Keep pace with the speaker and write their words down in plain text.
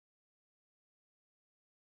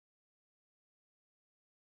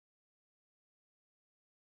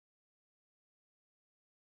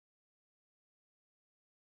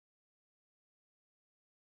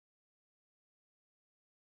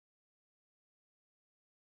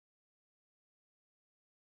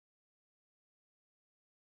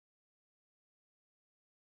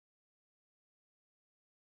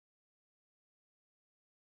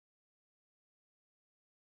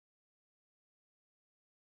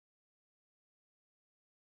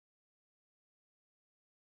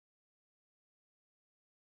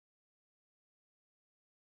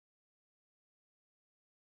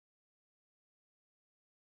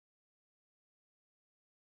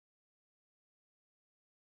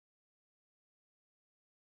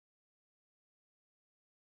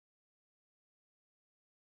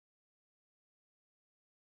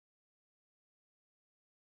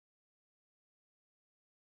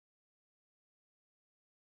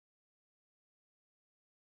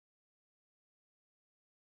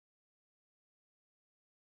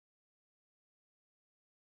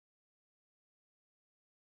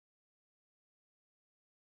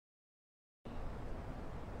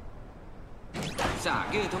さ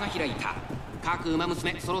あゲートが開いた。各馬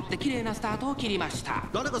娘揃って綺麗なスタートを切りました。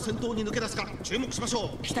誰が先頭に抜け出すか注目しまし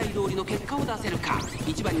ょう。期待通りの結果を出せるか。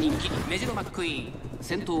1番人気メジロマックイーン、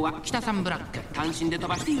先頭は北さんブラック、単身で飛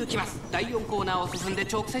ばして行きます。第4コーナーを進んで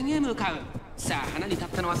直線へ向かう。さあ花に立っ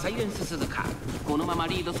たのはサイレンススズカ。このまま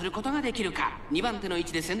リードすることができるか。2番手の位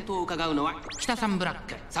置で先頭を伺うのは北さんブラッ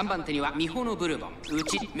ク、3番手には美穂のブルボン、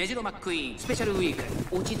内メジロマックイーン、スペシャルウィー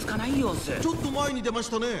ク。落ち着かない様子。ちょっと前に出ま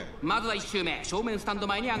したね。まずは1周目、正面スタンド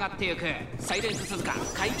前に上がっていく。サイレンススズカ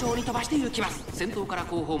快調に飛ばして行きます。先頭から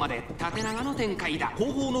後方まで縦長の展開だ。後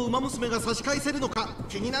方の馬娘が差し返せるのか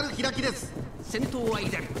気になる開きです。先頭は以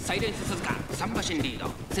前サイレンススズカ3馬身リー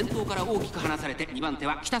ド。先頭から大きく離されて2番手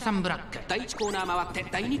は北さんブラック。第1コーナー回っ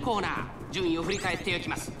て第2コーナー、順位を振り返っていき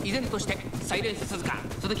ます。依然としてサイレンススズカ、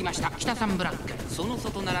続きました北さんブラック、その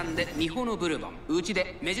外並んで美穂のブルボン、内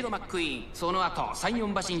でメジロマックイーン、その後3、4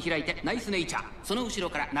馬身開いてナイスネイチャー、その後ろ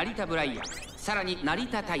からナリタブライアン、さらにナリ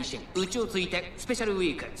タタイシン、内をついてスペシャルウ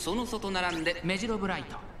ィーク、その外並んでメジロブライ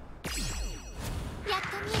ト。やっ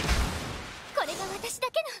と見えた、これが私だ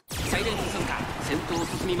けの。サイレンススズカ先頭を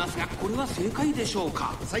進みますが、これは正解でしょう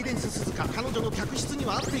か。サイレンススズカ彼女の客室に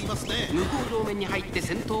は合っていますね。向こう正面に入って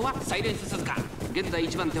先頭はサイレンススズカ。現在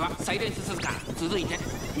1番手はサイレンススズカ、続いて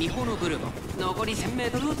美穂のブルボン、残り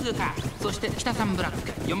 1000m を通過。そして北さんブラッ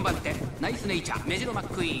ク、4番手ナイスネイチャーメジロマッ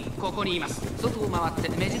クイーン、ここにいます。外を回って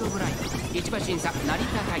メジロブライト、1馬身差成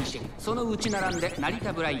田大臣、その内並んで成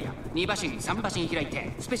田ブライアン、2馬身3馬身開い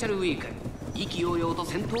てスペシャルウィーク。意気揚々と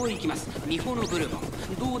先頭へ行きます美穂のブルボン。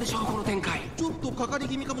どうでしょうこの展開。ちょっとかかり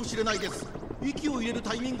気味かもしれないです。息を入れる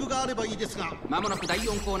タイミングがあればいいですが。まもなく第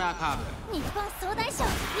4コーナーカーブ。日本総大将いざ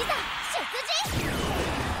出陣。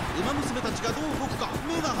馬娘たちがどう動くか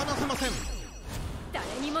目が離せません。誰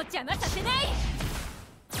にも邪魔させない。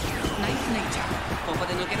ナイスネイチャー、ここ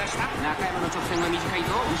で抜け出した。中山の直線は短い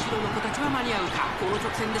ぞ。後ろの子たちは間に合うか。この直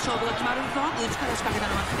線で勝負が決まるぞ。内から仕掛けた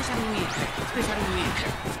のはスペシャルウィーク、スペシャルウィーク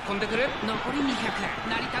突っ込んでくる。残り200、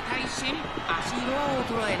成田大臣、足色は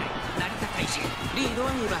衰えない。成田大臣リードは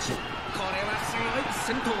2馬身。これはすごい。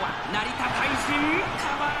先頭は成田大臣、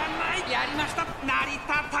変わらない。やりました成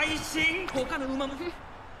田大臣。他の馬も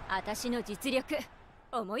私の実力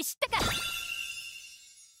思い知ったか。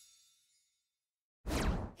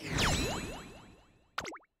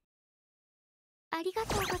ありが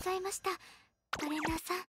とうございましたトレーナー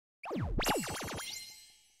さん。ウ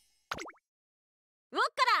ォッ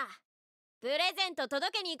カだ。プレゼント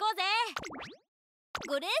届けに行こうぜ。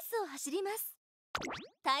5レースを走ります。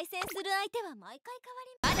対戦する相手は毎回変わ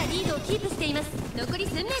りまだリードをキープしています。残り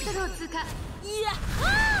 1000m を通過。いやっほ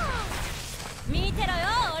ー、見てろ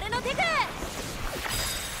よ俺のテク。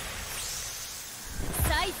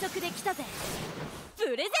最速で来たぜ。プ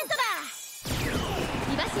レゼントだ。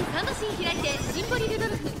2馬身3馬身開いてシンボリルド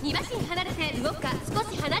ルフ、2馬身離れてウォッカ、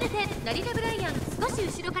少し離れてナリタブライアン、少し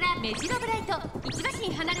後ろからメジロブライト、1馬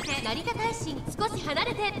身離れて成田大臣、少し離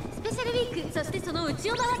れてスペシャルウィーク、そしてその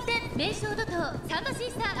内を回って名将怒涛、3馬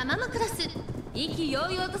身差タマムクロス。意気揚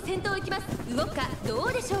々と先頭行きます。ウォッカど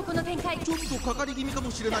うでしょうこの展開。ちょっとかかり気味か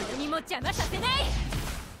もしれない。誰にも邪魔させない。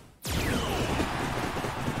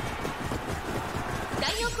第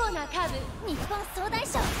4コーナーカーブ、日本総大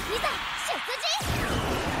将いざ出陣。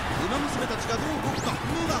馬娘たちがどう動くか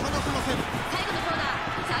目が離せません。最後のコーナ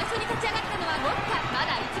ー、最初に立ち上がったのはウォッカ。ま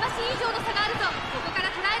だ1馬身以上の差があるぞ。ここから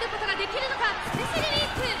捉えることができるのか。スペシャルウィ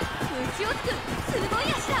ーク、内をつくすごい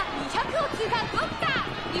足だ。200を通過。ウォッカ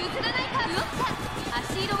譲らないか。ウォッカ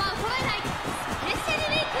足色は衰えない。スペシャル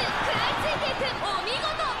ウィーク食らいついていく。お見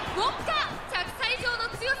事ウォッカ、着差以上の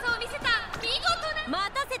強さを見せた。見事な。待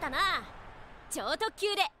たせたな。超特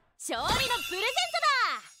急で勝利のプレゼント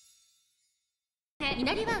だ。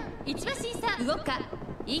稲荷ワン1馬身差ウォッカ、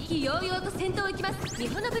意気揚々と先頭行きます。美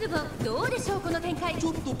穂のブルボンどうでしょうこの展開。ち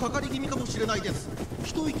ょっとかかり気味かもしれないです。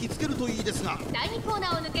一息つけるといいですが。第2コーナ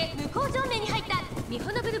ーを抜け向こう正面に入った美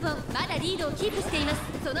穂のブルボン、まだリードをキープしています。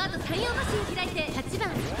その後3、4馬身開いて8番スペシ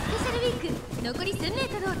ャルウィーク、残り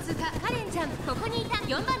 1000m を通過。カレンちゃんここにいた。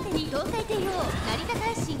4番手に東海帝王成田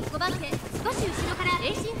大臣、5番手少し後ろからレ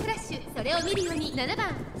ーシンフラッシュ、それを見るように7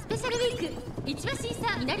番スペシャルウィーク、1馬身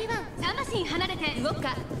差稲荷ワン、3馬身離れてウォッ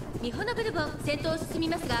カ、美穂のブルボン先頭を進み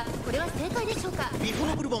ますが、これは正解でしょうか。美穂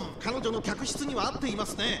のブルボン彼女の客室には合っていま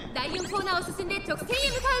すね。第4コーナーを進んで直線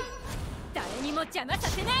へ向かう。誰にも邪魔さ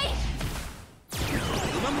せない。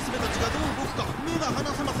馬娘たちがどう動くか目が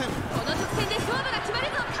離せません。この直線で勝負が決まる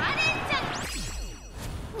ぞ。カレンちゃん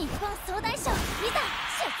日本総大将いざ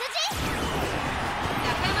出陣。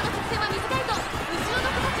中山の直線は短いぞ。後ろ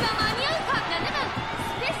の子たちは間に合うか。7番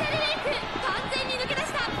スペシャルウィーク完全に抜け出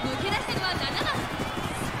した。抜け出したのは7番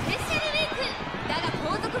スペシャルウィークだが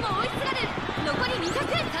後続も追いすがる。残り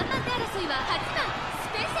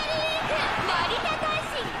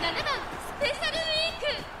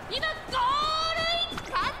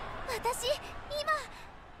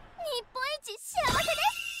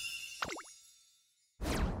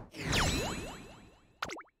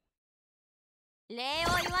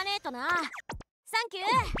わねえとな。サンキュー。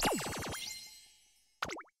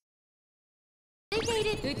続い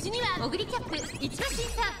ているうちにはオグリキャップ市場審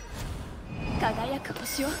査。輝く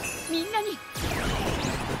星をみんなに。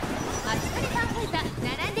マスカレファンフェイザ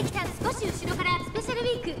並んできた少し後ろからスペシャルウ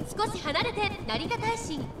ィーク少し離れてナリタタイ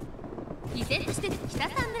シン。依然として北三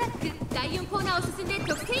ブラック第4コーナーを進んで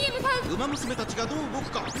得点へ向かう。ウマ娘たちがどう動く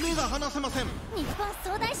か目が離せません。日本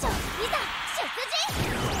総大将いざ出陣。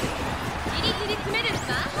じりじり詰めるマ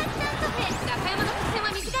ンハッタンカフェ。中山の作戦は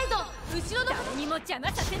短いぞ。後ろの誰にも邪魔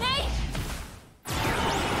させない。さ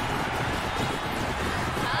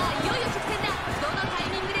あいよいよ直線だ。どのタイ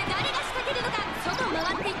ミングで誰が仕掛けるのか。外を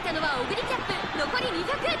回っていったのはオグリキャップ。残り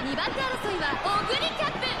200。2番手争いはオグリキャ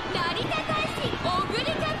ップナリタタイシン。オグリキ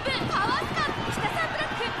ャップかわすか。北三ブラ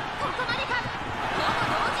ックここまでか。ほぼ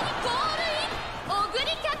同時にゴールイン。オグ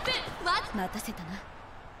リキャップ待たせたな。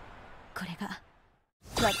これが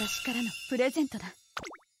私からのプレゼントだ。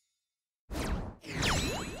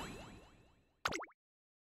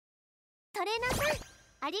トレーナーさん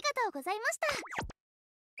ありがとうございまし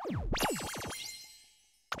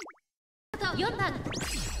た。4番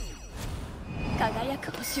輝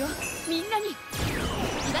く星をみんなに。イ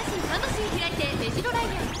バシン3馬身開いてメジロライア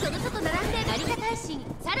ン。その外並んで成田大臣。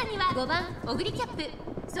さらには5番オグリキャップ。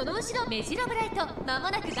その後ろメジロブライト。まも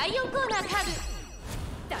なく第4コーナーカーブ。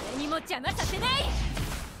誰にも邪魔させない。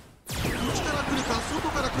内から来るか外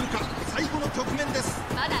から来るか最後の局面です。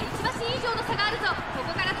まだ1馬身以上の差があるぞ。こ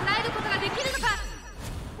こから捉えることができるのか。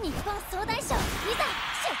日本総大将いざ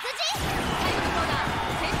出陣。最後のコーナ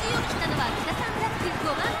ー先陣を切ったのは北三ブラック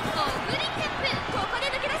5番オグリキャップ。ここで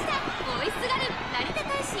抜け出した。追いすがる成田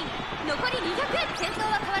大臣。残り200。先頭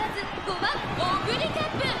は変わらず5番オグリキャ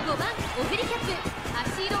ップ。5番オグリキャップ。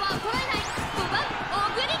足色は衰えない5番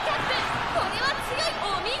オグリキャップ。これは強い。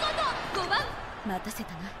お見事5番。待たせ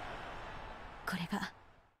たな。これが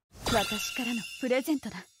私からのプレゼント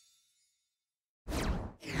だ。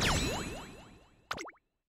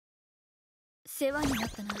世話になっ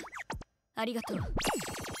たな。ありがとう。